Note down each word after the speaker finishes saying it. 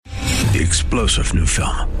The explosive new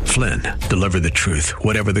film, Flynn, Deliver the Truth,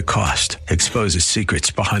 Whatever the Cost, exposes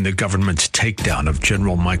secrets behind the government's takedown of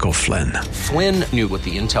General Michael Flynn. Flynn knew what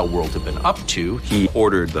the intel world had been up to. He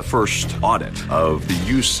ordered the first audit of the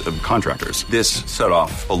use of contractors. This set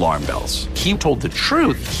off alarm bells. He told the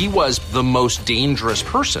truth. He was the most dangerous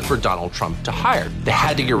person for Donald Trump to hire. They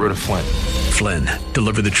had to get rid of Flynn. Flynn,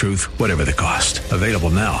 Deliver the Truth, Whatever the Cost. Available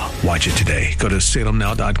now. Watch it today. Go to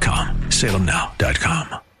salemnow.com.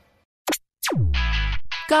 salemnow.com.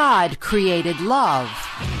 God created love.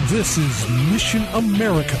 This is Mission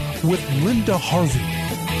America with Linda Harvey.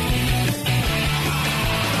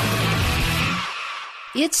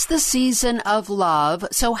 It's the season of love,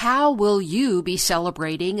 so how will you be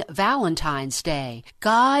celebrating Valentine's Day?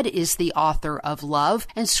 God is the author of love,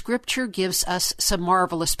 and Scripture gives us some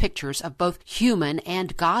marvelous pictures of both human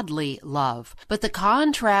and godly love. But the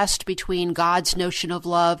contrast between God's notion of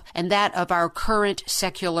love and that of our current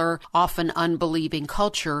secular, often unbelieving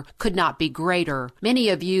culture could not be greater. Many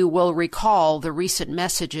of you will recall the recent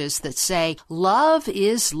messages that say, "Love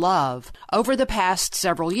is love." Over the past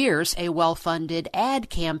several years, a well-funded ad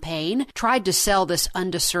campaign tried to sell this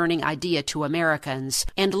undiscerning idea to Americans.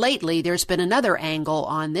 And lately, there's been another angle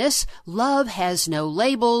on this. Love has no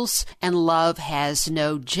labels and love has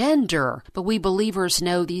no gender. But we believers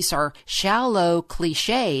know these are shallow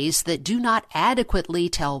cliches that do not adequately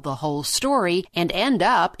tell the whole story and end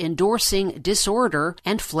up endorsing disorder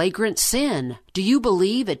and flagrant sin. Do you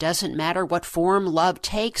believe it doesn't matter what form love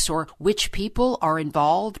takes or which people are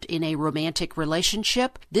involved in a romantic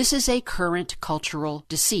relationship? This is a current cultural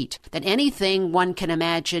deceit, that anything one can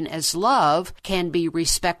imagine as love can be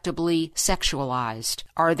respectably sexualized.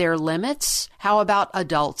 Are there limits? How about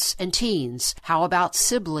adults and teens? How about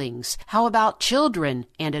siblings? How about children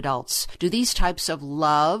and adults? Do these types of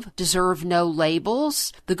love deserve no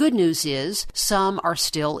labels? The good news is some are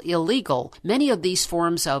still illegal. Many of these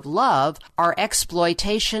forms of love are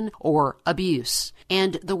exploitation or abuse.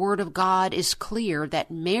 And the Word of God is clear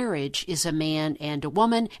that marriage is a man and a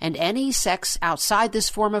woman, and any sex outside this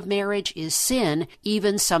form of marriage is sin,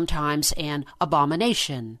 even sometimes an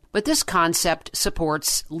abomination. But this concept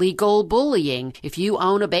supports legal bullying. If you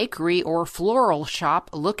own a bakery or floral shop,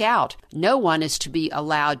 look out. No one is to be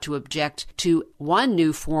allowed to object to one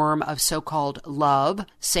new form of so-called love,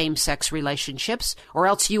 same-sex relationships, or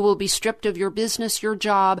else you will be stripped of your business, your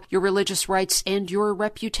job, your religious rights, and your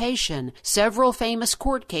reputation. Several famous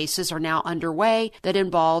court cases are now underway that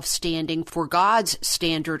involve standing for God's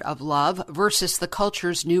standard of love versus the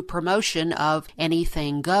culture's new promotion of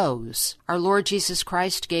anything goes. Our Lord Jesus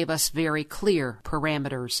Christ gave us very clear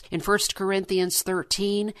parameters. In 1 Corinthians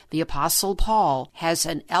 13, the Apostle Paul has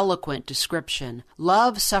an eloquent description.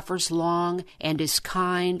 Love suffers long and is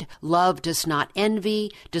kind. Love does not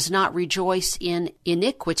envy, does not rejoice in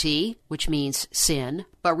iniquity, which means sin,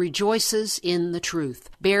 but rejoices in the truth,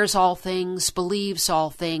 bears all things, believes all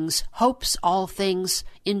things, hopes all things,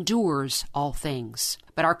 endures all things.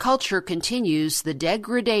 But our culture continues the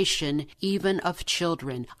degradation even of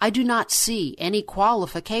children. I do not see any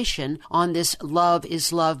qualification on this love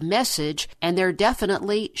is love message, and there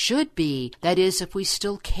definitely should be. That is, if we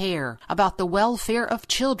still care about the welfare of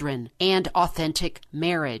children and authentic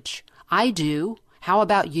marriage. I do. How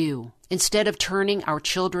about you? Instead of turning our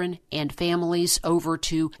children and families over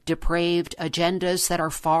to depraved agendas that are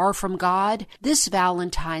far from God, this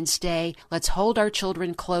Valentine's Day, let's hold our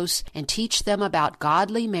children close and teach them about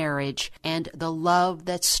godly marriage and the love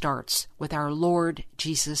that starts with our Lord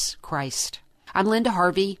Jesus Christ. I'm Linda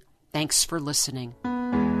Harvey. Thanks for listening.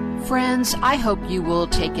 Friends, I hope you will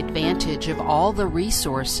take advantage of all the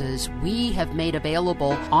resources we have made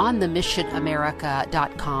available on the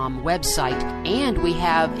missionamerica.com website, and we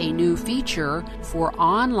have a new feature for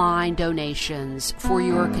online donations for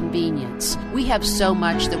your convenience. We have so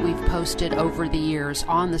much that we've posted over the years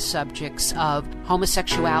on the subjects of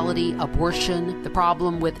homosexuality, abortion, the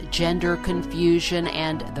problem with gender confusion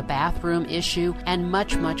and the bathroom issue, and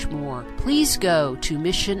much, much more. Please go to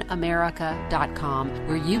missionamerica.com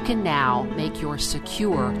where you can now make your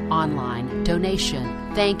secure online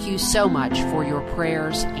donation. Thank you so much for your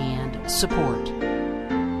prayers and support.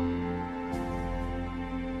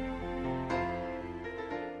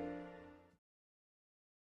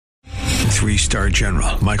 3-star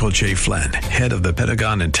General Michael J. Flynn, head of the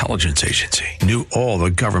Pentagon Intelligence Agency, knew all the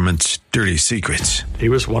government's dirty secrets. He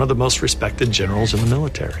was one of the most respected generals in the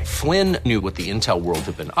military. Flynn knew what the intel world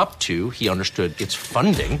had been up to. He understood its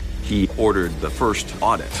funding. He ordered the first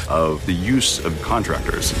audit of the use of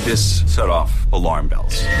contractors. This set off alarm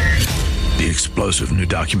bells. The explosive new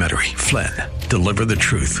documentary, Flynn, deliver the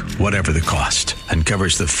truth, whatever the cost, and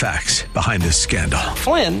covers the facts behind the scandal.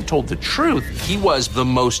 Flynn told the truth. He was the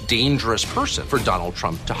most dangerous person for Donald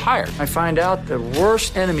Trump to hire. I find out the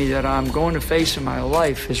worst enemy that I'm going to face in my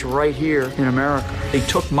life is right here in America. They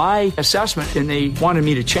took my assessment and they wanted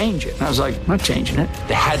me to change it. And I was like, I'm not changing it.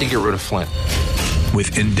 They had to get rid of Flynn.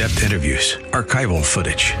 With in-depth interviews, archival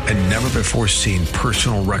footage, and never-before-seen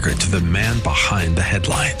personal records of the man behind the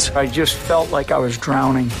headlines. I just felt like I was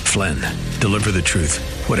drowning. Flynn, deliver the truth,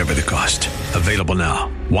 whatever the cost. Available now.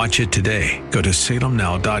 Watch it today. Go to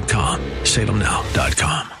salemnow.com.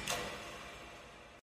 salemnow.com.